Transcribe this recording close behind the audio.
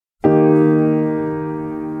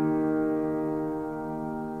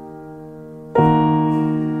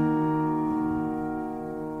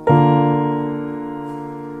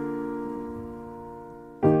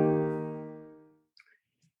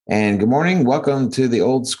And good morning. Welcome to the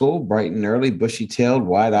old school, bright and early, bushy tailed,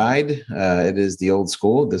 wide eyed. It is the old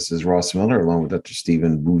school. This is Ross Miller along with Dr.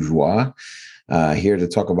 Stephen Bourgeois, here to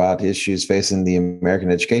talk about issues facing the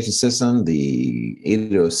American education system, the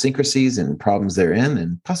idiosyncrasies and problems therein,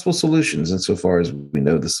 and possible solutions insofar as we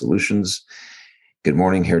know the solutions. Good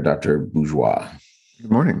morning, here, Dr. Bourgeois.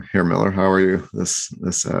 Good morning, Herr Miller. How are you this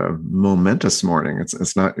momentous morning?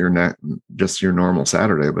 It's not just your normal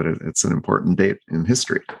Saturday, but it's an important date in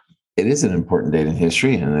history. It is an important date in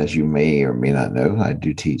history, and as you may or may not know, I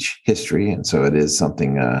do teach history, and so it is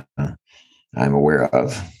something I'm aware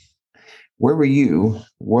of. Where were you?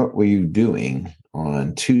 What were you doing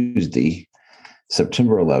on Tuesday,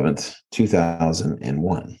 September 11th,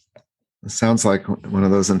 2001? It sounds like one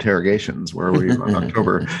of those interrogations. Where were you on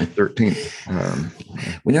October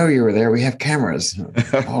 13th? We know you were there. We have cameras.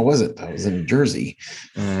 How was it? I was in Jersey.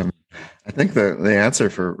 I think the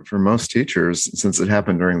answer for most teachers, since it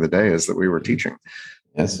happened during the day, is that we were teaching.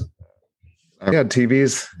 Yes. We had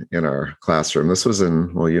TVs in our classroom. This was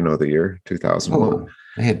in, the year 2001. Oh,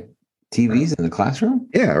 they had TVs in the classroom?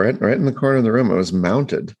 Yeah, right in the corner of the room. It was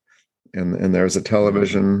mounted. And there was a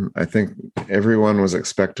television. I think everyone was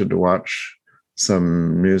expected to watch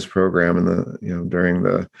some news program during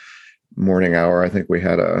the morning hour. I think we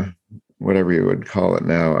had a, whatever you would call it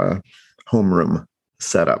now, a homeroom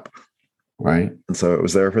setup. Right. And so it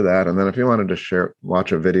was there for that. And then if you wanted to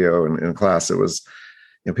watch a video in class, it was,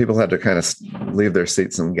 people had to kind of leave their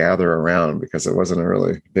seats and gather around because it wasn't a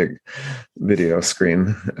really big video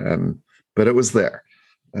screen. But it was there.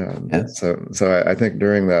 Yes. So I think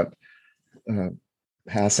during that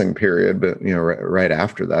passing period, but right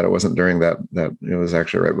after that, it wasn't during that it was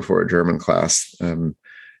actually right before a German class.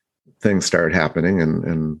 Things started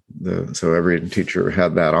happening, so every teacher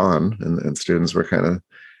had that on, and students were kind of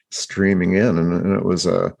streaming in, and it was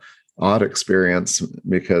a odd experience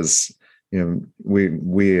because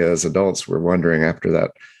we as adults were wondering after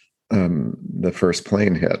that the first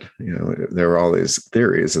plane hit. There were all these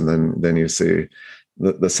theories, and then you see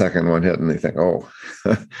the second one hit, and they think, oh,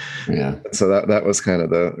 yeah. So that was kind of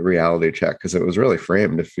the reality check, because it was really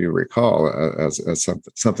framed, if you recall, as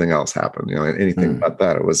something else happened. Anything but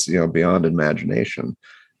that. It was beyond imagination.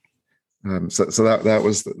 So that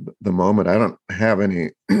was the moment. I don't have any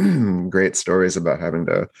great stories about having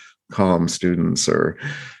to calm students or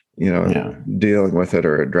dealing with it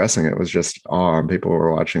or addressing it. It was just awe, and people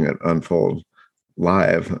were watching it unfold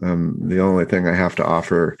live. The only thing I have to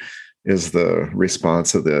offer is the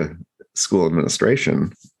response of the school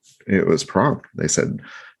administration. It was prompt. They said,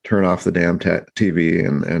 "Turn off the damn TV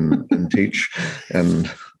and teach,"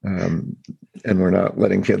 and we're not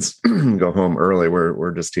letting kids go home early. We're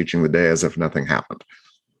just teaching the day as if nothing happened.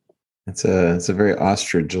 It's a very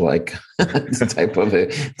ostrich-like type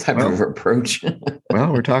of approach.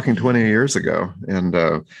 Well, we're talking 20 years ago, and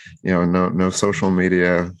no social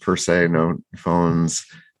media per se, no phones.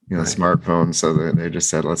 Right. Smartphones. So they just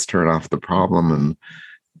said, let's turn off the problem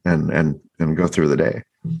and go through the day.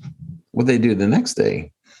 What they do the next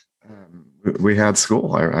day? We had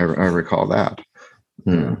school. I recall that.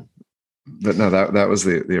 But no, that was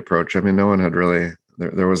the approach. I mean, no one had really,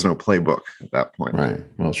 there was no playbook at that point. Right.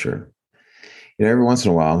 Well, sure. Every once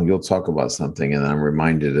in a while, you'll talk about something, and I'm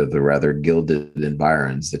reminded of the rather gilded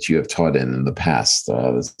environs that you have taught in the past.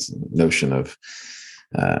 This notion of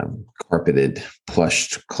carpeted,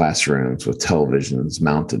 plushed classrooms with televisions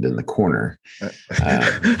mounted in the corner.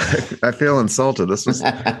 I feel insulted. This was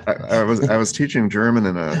I was teaching German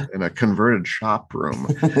in a converted shop room.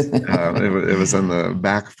 It was in the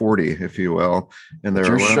back 40, if you will. And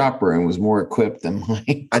your shop room was more equiped than my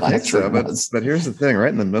classroom. I think so, but here's the thing: right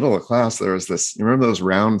in the middle of class, there was this. You remember those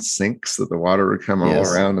round sinks that the water would come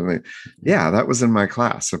all around, and that was in my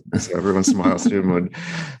class. So every once in a while, a student would,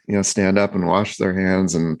 stand up and wash their hands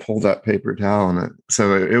and pull that paper towel, and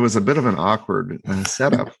so it was a bit of an awkward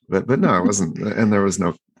setup. But no, it wasn't, and there was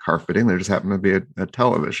no carpeting. There just happened to be a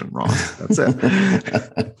television, Ron. That's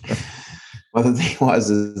it. Well, the thing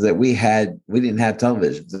is that we didn't have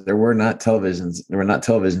televisions. There were not televisions. There were not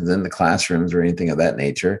televisions in the classrooms or anything of that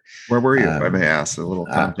nature. Where were you, if I may ask? A little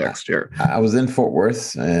context here. I was in Fort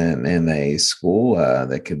Worth, in a school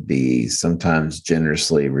that could be sometimes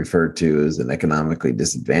generously referred to as an economically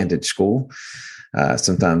disadvantaged school,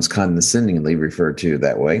 sometimes condescendingly referred to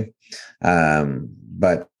that way.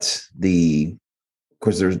 But of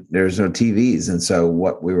course, there's no TVs, and so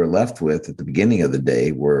what we were left with at the beginning of the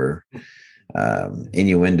day were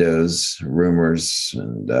innuendos, rumors,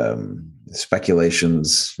 and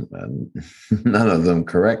speculations, none of them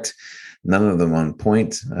correct, none of them on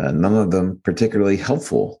point, none of them particularly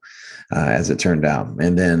helpful, as it turned out.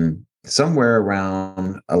 And then somewhere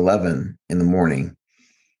around 11 in the morning.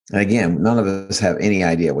 And again, none of us have any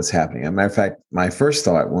idea what's happening. As a matter of fact, my first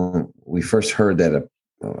thought when we first heard that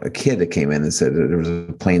a kid that came in and said that there was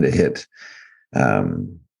a plane that hit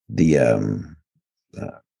the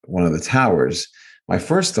one of the towers, my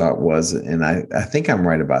first thought was, and I think I'm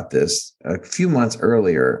right about this, a few months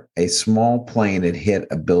earlier, a small plane had hit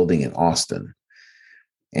a building in Austin.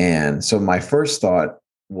 And so my first thought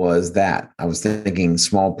was that I was thinking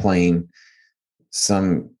small plane,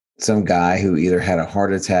 some guy who either had a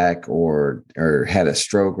heart attack or had a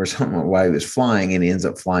stroke or something while he was flying, and he ends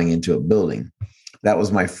up flying into a building. That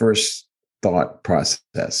was my first thought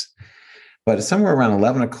process. But somewhere around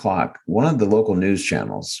 11 o'clock, one of the local news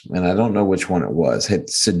channels, and I don't know which one it was, had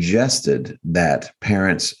suggested that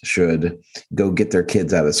parents should go get their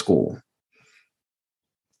kids out of school.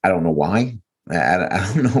 I don't know why.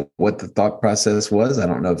 I don't know what the thought process was. I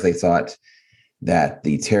don't know if they thought that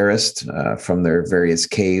the terrorists from their various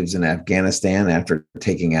caves in Afghanistan, after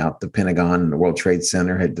taking out the Pentagon and the World Trade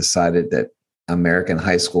Center, had decided that American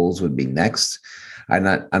high schools would be next. I'm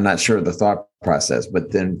not sure of the thought process,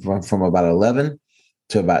 but then from about 11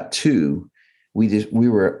 to about 2, we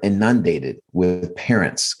were inundated with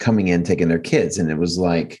parents coming in, taking their kids. And it's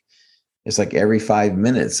like every 5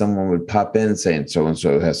 minutes, someone would pop in saying,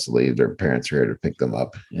 so-and-so has to leave. Their parents are here to pick them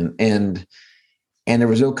up. And there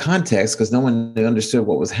was no context because no one understood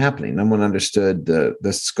what was happening. No one understood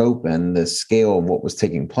the scope and the scale of what was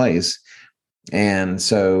taking place. And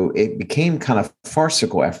so it became kind of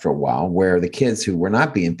farcical after a while, where the kids who were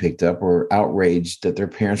not being picked up were outraged that their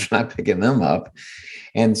parents were not picking them up.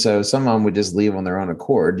 And so some of them would just leave on their own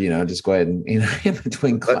accord, just go ahead and, in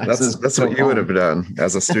between classes. That's what you would have done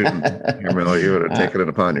as a student, Miller. You would have taken it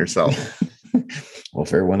upon yourself. Well,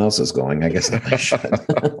 if everyone else is going, I guess I should.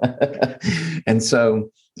 And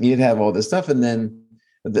so you'd have all this stuff. And then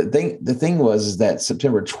the thing was that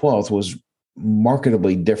September 12th was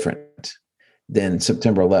markedly different than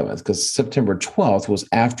September 11th, because September 12th was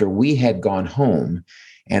after we had gone home.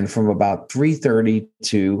 And from about 3:30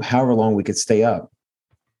 to however long we could stay up,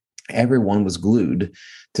 everyone was glued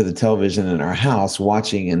to the television in our house,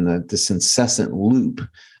 watching in this incessant loop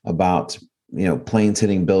about planes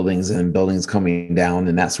hitting buildings and buildings coming down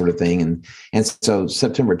and that sort of thing. And so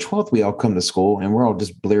September 12th, we all come to school and we're all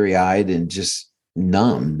just bleary eyed and just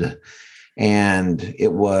numbed. And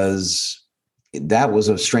that was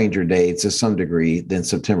a stranger day to some degree than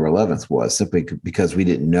September 11th was, simply because we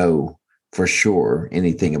didn't know for sure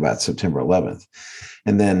anything about September 11th.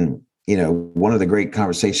 And then, one of the great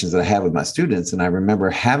conversations that I had with my students, and I remember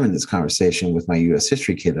having this conversation with my U.S.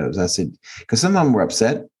 history kiddos, I said, because some of them were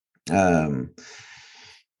upset. No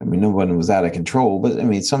one was out of control,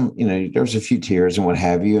 but some, there was a few tears and what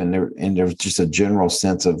have you. And there was just a general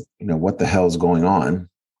sense of, what the hell is going on.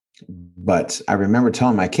 But I remember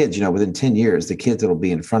telling my kids, within 10 years, the kids that'll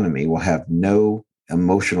be in front of me will have no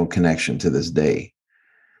emotional connection to this day.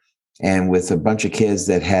 And with a bunch of kids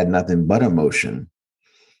that had nothing but emotion,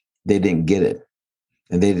 they didn't get it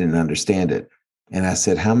and they didn't understand it. And I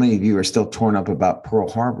said, how many of you are still torn up about Pearl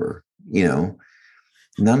Harbor?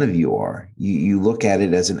 None of you are. You look at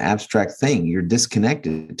it as an abstract thing. You're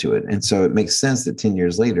disconnected to it. And so it makes sense that 10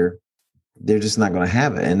 years later, they're just not going to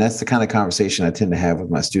have it. And that's the kind of conversation I tend to have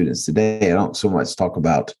with my students today. I don't so much talk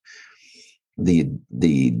about the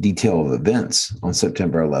detail of events on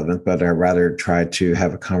September 11th, but I rather try to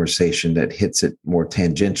have a conversation that hits it more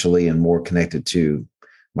tangentially and more connected to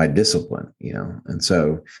my discipline, And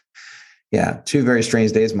so, yeah, 2 very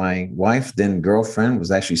strange days. My wife, then girlfriend, was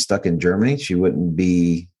actually stuck in Germany. She wouldn't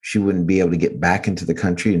be able to get back into the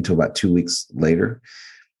country until about 2 weeks later.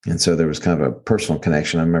 And so there was kind of a personal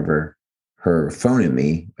connection. I remember her phoning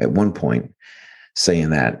me at one point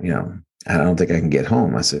saying that, I don't think I can get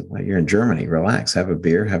home. I said, well, you're in Germany, relax, have a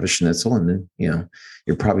beer, have a schnitzel. And then,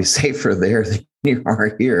 you're probably safer there than you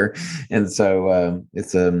are here. And so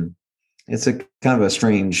it's a kind of a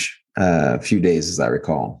strange few days, as I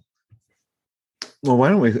recall. Well, why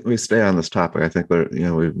don't we stay on this topic? I think that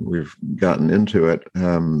we've gotten into it.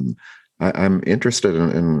 I'm interested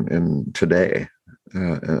in today,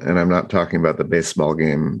 and I'm not talking about the baseball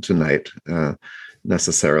game tonight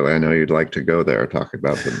necessarily. I know you'd like to go there, talk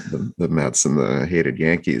about the Mets and the hated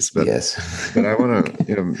Yankees, but yes. But I want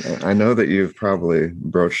to. I know that you've probably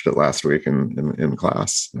broached it last week in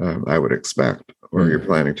class. I would expect, or you're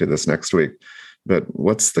planning to this next week. But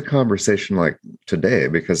what's the conversation like today?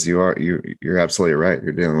 Because you're absolutely right.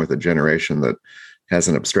 You're dealing with a generation that has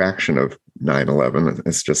an abstraction of 9/11.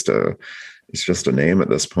 It's just a name at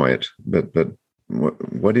this point. But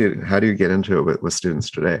how do you get into it with students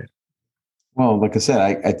today? Well, like I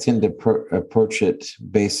said, I tend to approach it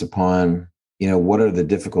based upon, what are the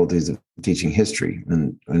difficulties of teaching history?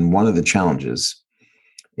 And one of the challenges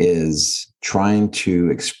is trying to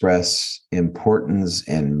express importance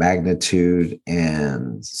and magnitude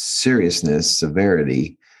and seriousness,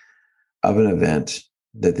 severity of an event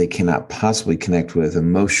that they cannot possibly connect with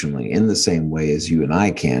emotionally in the same way as you and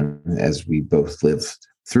I can, as we both lived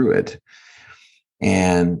through it.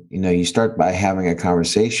 And, you start by having a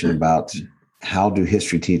conversation about how do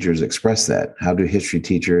history teachers express that? How do history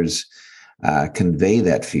teachers convey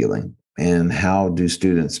that feeling? And how do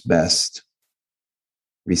students best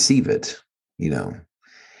receive it,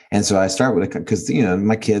 And so I start with it because,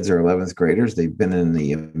 my kids are 11th graders. They've been in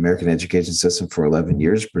the American education system for 11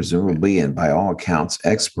 years, presumably, and by all accounts,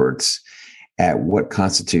 experts at what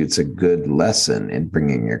constitutes a good lesson in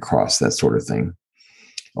bringing across that sort of thing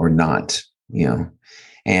or not,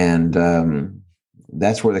 and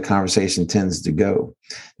that's where the conversation tends to go.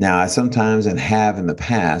 Now, I sometimes and have in the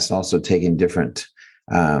past also taken different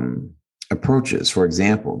approaches. For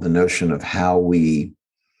example, the notion of how we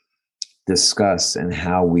discuss and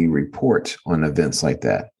how we report on events like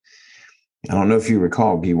that. I don't know if you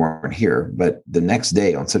recall, you weren't here, but the next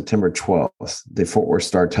day on September 12th, the Fort Worth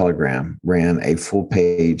Star-Telegram ran a front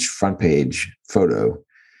page photo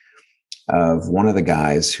of one of the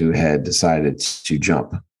guys who had decided to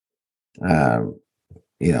jump.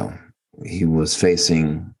 He was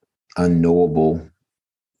facing unknowable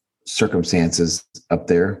circumstances up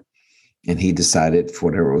there, and he decided, for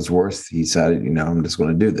whatever it was worth, he decided, I'm just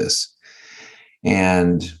going to do this.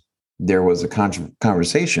 And there was a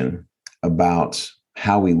conversation about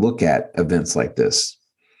how we look at events like this.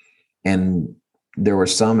 And there were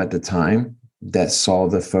some at the time that saw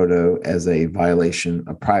the photo as a violation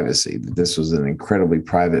of privacy. This was an incredibly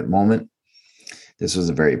private moment. This was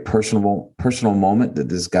a very personal moment that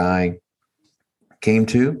this guy came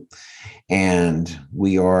to. And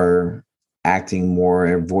we are acting more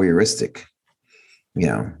voyeuristic,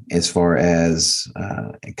 as far as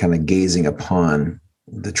kind of gazing upon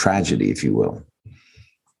the tragedy, if you will.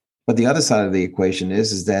 But the other side of the equation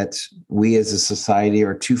is that we as a society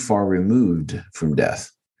are too far removed from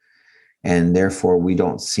death. And therefore, we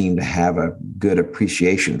don't seem to have a good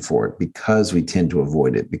appreciation for it because we tend to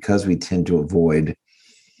avoid it, because we tend to avoid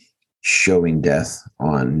showing death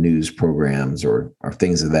on news programs or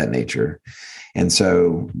things of that nature. And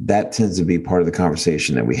so that tends to be part of the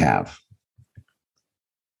conversation that we have.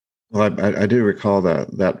 Well, I do recall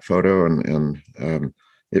that photo, and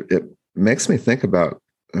it makes me think about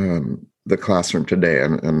the classroom today,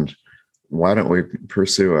 and why don't we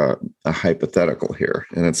pursue a hypothetical here?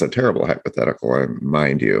 And it's a terrible hypothetical,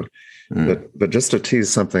 mind you, but just to tease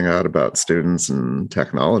something out about students and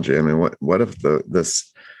technology. I mean, what if this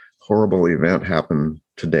horrible event happened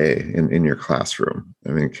today in your classroom?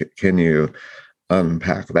 I mean, can you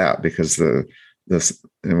unpack that? Because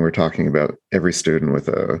and we're talking about every student with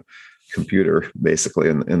a computer basically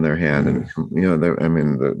in their hand, and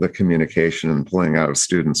the communication and pulling out of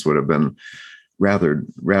students would have been rather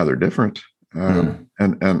different.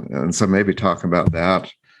 And so maybe talk about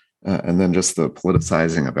that, and then just the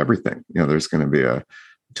politicizing of everything. There's going to be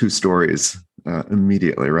two stories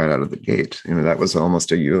immediately right out of the gate. That was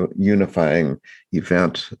almost a unifying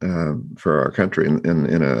event for our country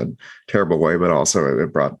in a terrible way, but also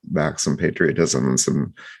it brought back some patriotism and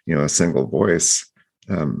some, a single voice.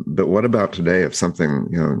 But what about today if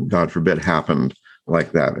something, God forbid, happened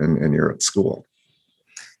like that and you're at school?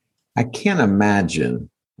 I can't imagine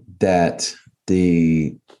that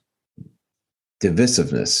the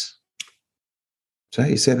divisiveness, is that how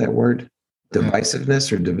you say that word?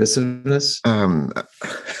 Divisiveness or divisiveness? I'm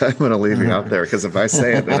going to leave you out there, because if I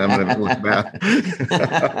say it, then I'm going to look bad.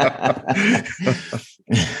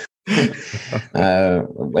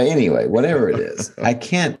 But anyway, whatever it is, I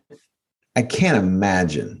can't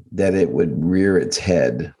imagine that it would rear its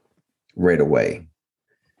head right away.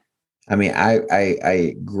 I mean,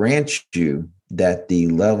 I grant you that the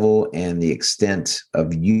level and the extent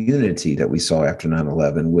of unity that we saw after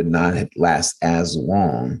 9/11 would not last as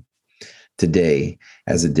long today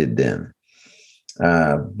as it did then.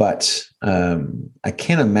 But I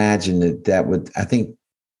can't imagine that would, I think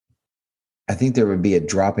there would be a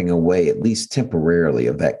dropping away, at least temporarily,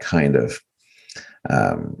 of that kind of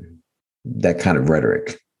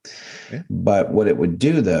rhetoric. Okay. But what it would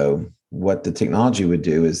do, though, what the technology would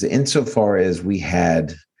do is, insofar as we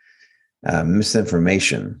had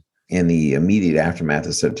misinformation in the immediate aftermath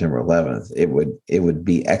of September 11th, it would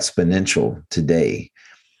be exponential today.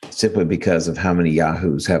 simply because of how many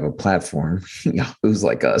Yahoos have a platform, Yahoos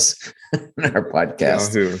like us in our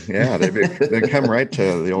podcast. Yahoo, yeah, they come right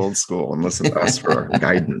to the old school and listen to us for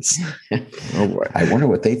guidance. Oh boy, I wonder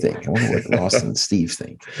what they think. I wonder what Ross and Steve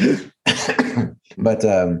think. But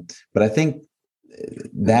I think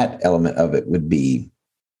that element of it would be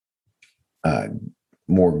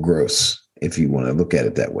more gross, if you want to look at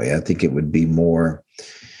it that way. I think it would be more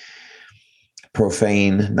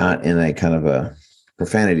profane, not in a kind of a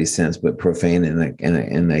profanity sense, but profane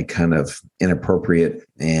in a kind of inappropriate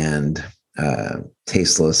and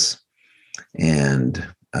tasteless and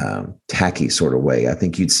tacky sort of way. I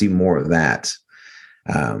think you'd see more of that.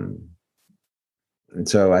 And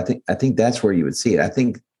so I think that's where you would see it. I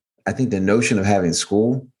think the notion of having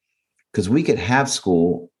school, because we could have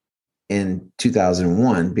school in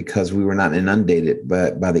 2001 because we were not inundated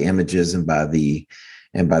by the images and by the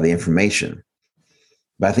information.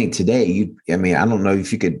 But I think today, I don't know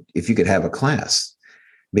if you could have a class,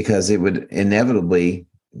 because it would inevitably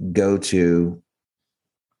go to,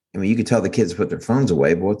 you could tell the kids to put their phones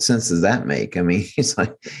away, but what sense does that make? It's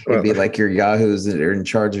like, it'd be like your Yahoos that are in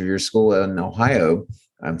charge of your school in Ohio.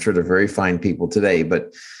 I'm sure they're very fine people today,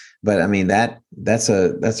 but that's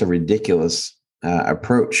a ridiculous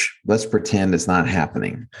approach. Let's pretend it's not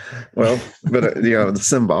happening. Well, but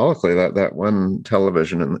symbolically, that one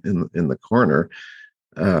television in the corner,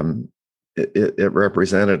 it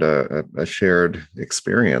represented a shared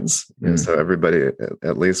experience, and so everybody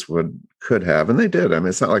at least could have, and they did.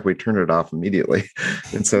 It's not like we turned it off immediately,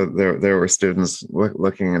 and so there were students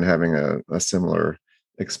looking and having a similar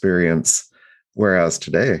experience. Whereas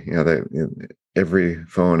today, every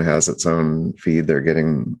phone has its own feed. They're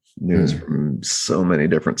getting news from so many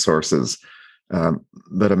different sources.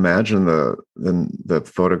 But imagine the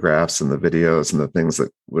photographs and the videos and the things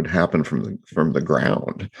that would happen from the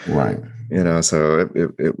ground. Right. So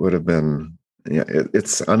it would have been,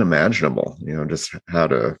 it's unimaginable, just how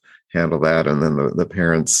to handle that. And then the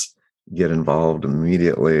parents get involved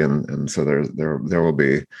immediately. And so there will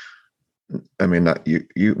be, not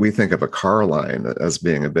we think of a car line as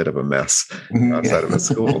being a bit of a mess outside of a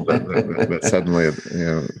school, but suddenly,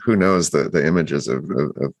 who knows the images of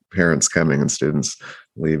parents coming and students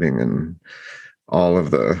leaving and all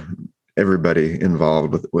of everybody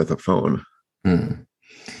involved with a phone.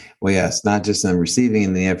 Well, yes, not just them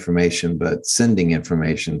receiving the information, but sending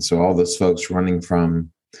information. So all those folks running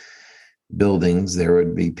from buildings, there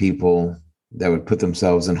would be people that would put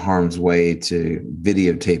themselves in harm's way to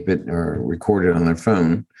videotape it or record it on their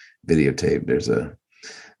phone. Videotape, there's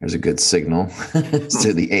a good signal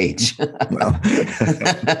to the age. Well,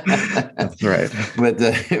 that's right. But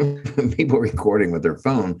people recording with their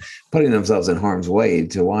phone, putting themselves in harm's way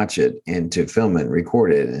to watch it and to film it and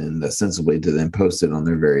record it, and ostensibly to then post it on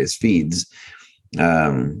their various feeds.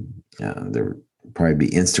 There would probably be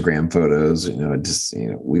Instagram photos.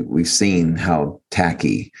 We've seen how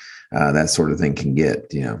tacky that sort of thing can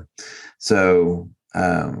get, So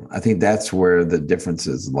I think that's where the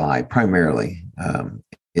differences lie primarily,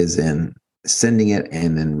 is in sending it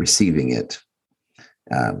and then receiving it.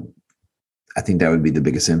 I think that would be the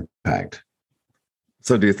biggest impact.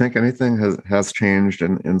 So do you think anything has changed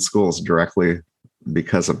in schools directly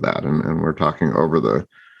because of that? And we're talking over the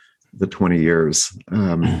 20 years.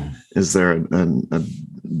 Is there a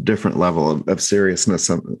different level of seriousness,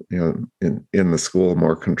 in the school,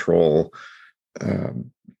 more control?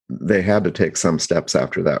 They had to take some steps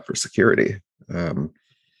after that for security, and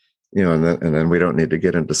then we don't need to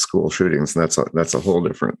get into school shootings. And that's a whole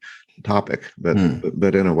different topic. But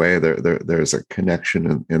in a way, there's a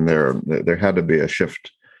connection in there. There had to be a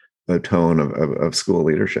shift, a tone of school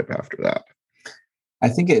leadership after that. I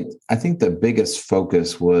think the biggest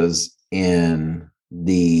focus was in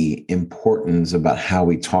the importance about how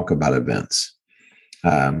we talk about events.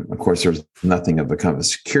 Of course, there's nothing of a kind of a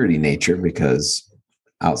security nature, because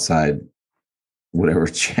outside whatever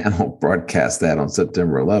channel broadcast that on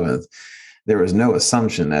September 11th, there was no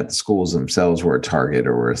assumption that the schools themselves were a target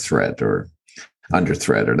or were a threat or under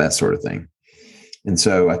threat or that sort of thing. And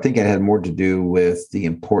so I think it had more to do with the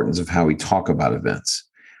importance of how we talk about events.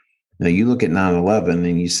 Now, you look at 9/11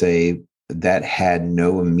 and you say that had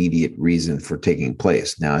no immediate reason for taking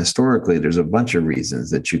place. Now, historically, there's a bunch of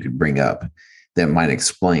reasons that you could bring up that might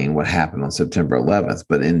explain what happened on September 11th.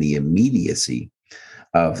 But in the immediacy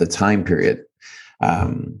of the time period,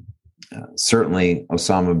 certainly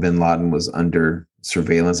Osama bin Laden was under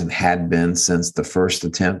surveillance and had been since the first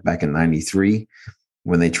attempt back in 93,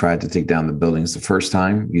 when they tried to take down the buildings the first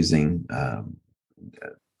time using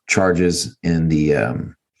charges in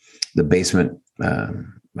the basement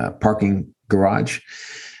parking garage.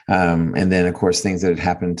 And then, of course, things that had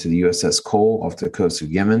happened to the USS Cole off the coast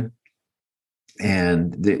of Yemen.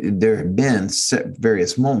 And there have been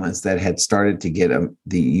various moments that had started to get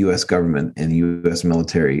the U.S. government and U.S.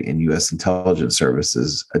 military and U.S. intelligence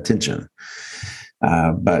services attention.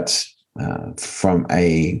 But from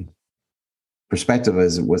a perspective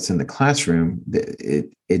as what's in the classroom,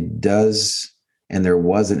 it does, and there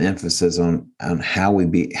was an emphasis on how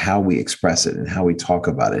we express it and how we talk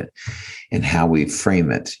about it and how we frame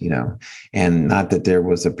it, and not that there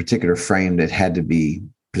was a particular frame that had to be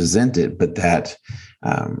presented, but that,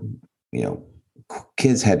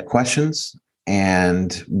 kids had questions,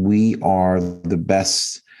 and we are the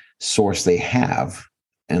best source they have,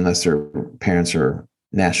 unless their parents are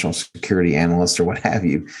national security analysts or what have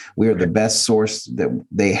you. We are the best source that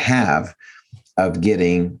they have of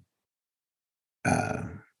getting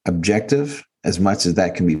objective, as much as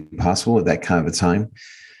that can be possible at that kind of a time,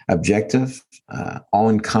 objective,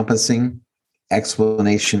 all-encompassing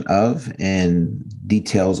explanation of and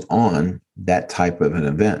details on that type of an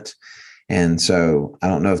event. And so I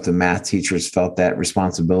don't know if the math teachers felt that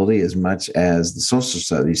responsibility as much as the social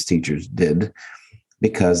studies teachers did,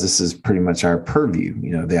 because this is pretty much our purview,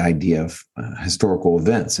 the idea of historical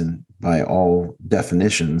events. And by all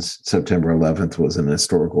definitions, September 11th was an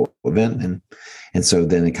historical event. And so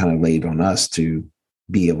then it kind of laid on us to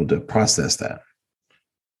be able to process that.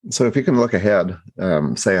 So if you can look ahead,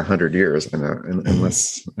 say 100 years,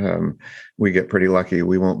 unless we get pretty lucky,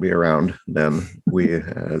 we won't be around then. We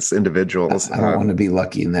as individuals. I don't want to be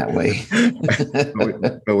lucky in that way.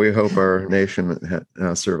 but we hope our nation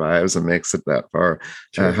survives and makes it that far.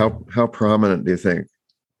 Sure. How prominent do you think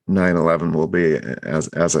 9/11 will be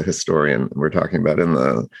as a historian? We're talking about in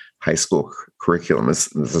the high school curriculum. Is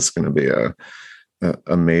this going to be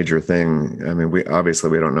a major thing? I mean, we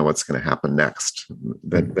don't know what's going to happen next,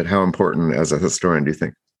 but how important as a historian do you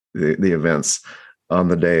think the events on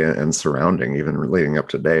the day and surrounding, even leading up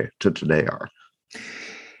to today are?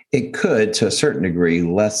 It could, to a certain degree,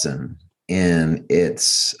 lessen in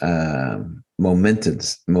its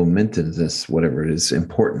momentousness, whatever it is,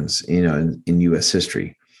 importance, in U.S.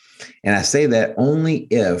 history. And I say that only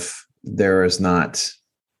if there is not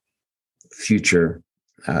future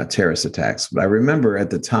terrorist attacks. But I remember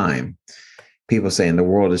at the time, people saying the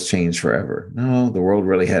world has changed forever. No, the world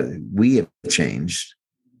really we have changed,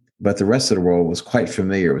 but the rest of the world was quite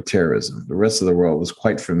familiar with terrorism. The rest of the world was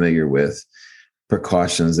quite familiar with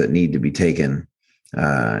precautions that need to be taken in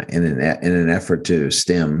an effort to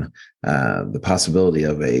stem the possibility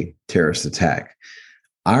of a terrorist attack.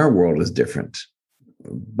 Our world is different,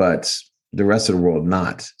 but the rest of the world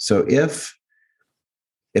not. So if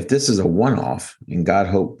this is a one-off, and God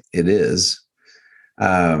hope it is,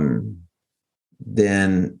 then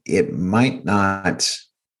it might not,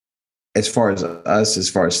 as far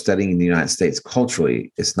as studying the United States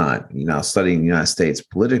culturally, it's not. Studying the United States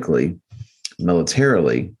politically,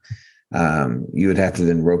 militarily, you would have to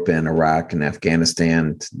then rope in Iraq and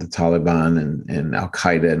Afghanistan, the Taliban and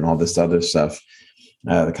Al-Qaeda and all this other stuff,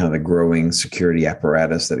 the kind of the growing security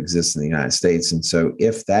apparatus that exists in the United States. And so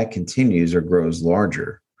if that continues or grows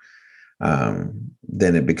larger,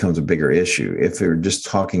 then it becomes a bigger issue. If they're just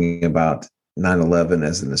talking about 9/11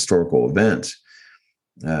 as an historical event,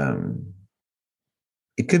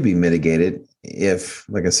 it could be mitigated if,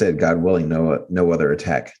 like I said, God willing, no other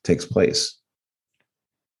attack takes place.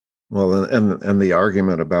 Well, and the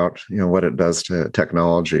argument about what it does to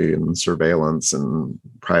technology and surveillance and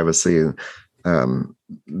privacy,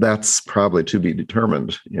 that's probably to be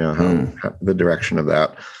determined. How the direction of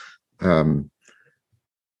that.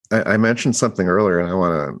 I mentioned something earlier, and I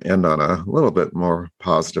want to end on a little bit more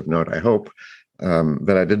positive note, I hope.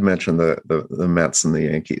 But I did mention the Mets and the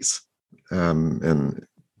Yankees. And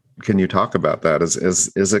can you talk about that? Is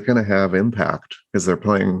it going to have impact because they're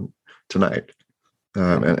playing tonight?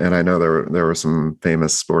 And I know there were some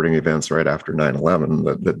famous sporting events right after 9/11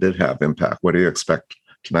 that did have impact. What do you expect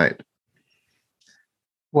tonight?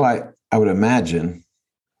 Well, I would imagine,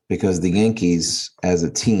 because the Yankees as a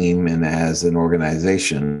team and as an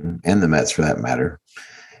organization, and the Mets for that matter,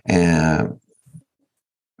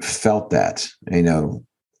 felt that.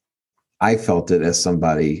 I felt it as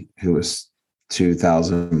somebody who was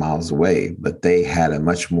 2,000 miles away, but they had a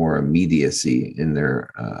much more immediacy in their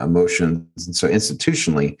emotions. And so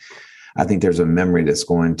institutionally, I think there's a memory that's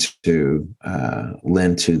going to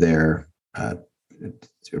lend to their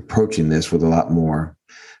approaching this with a lot more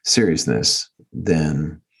seriousness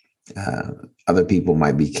than other people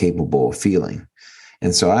might be capable of feeling.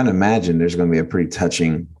 And so I'd imagine there's going to be a pretty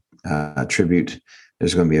touching tribute.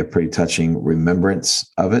 There's going to be a pretty touching remembrance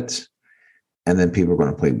of it. and then people are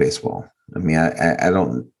going to play baseball. I mean, I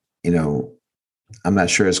don't, I'm not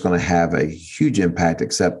sure it's going to have a huge impact,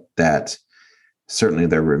 except that certainly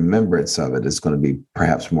the remembrance of it is going to be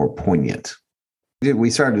perhaps more poignant.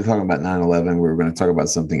 We started talking about 9/11. We were going to talk about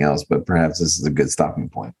something else, but perhaps this is a good stopping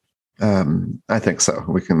point. I think so.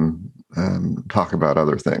 We can talk about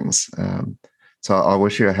other things. So I'll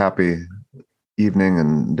wish you a happy evening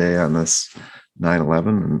and day on this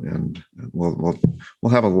 9/11, and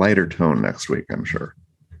we'll have a lighter tone next week, I'm sure.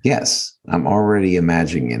 Yes, I'm already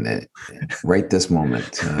imagining it right this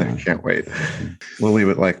moment. I can't wait. We'll leave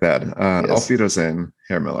it like that. Yes. Auf Wiedersehen,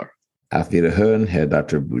 Herr Miller. Auf Wiederhören, Herr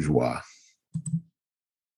Dr. Bourgeois.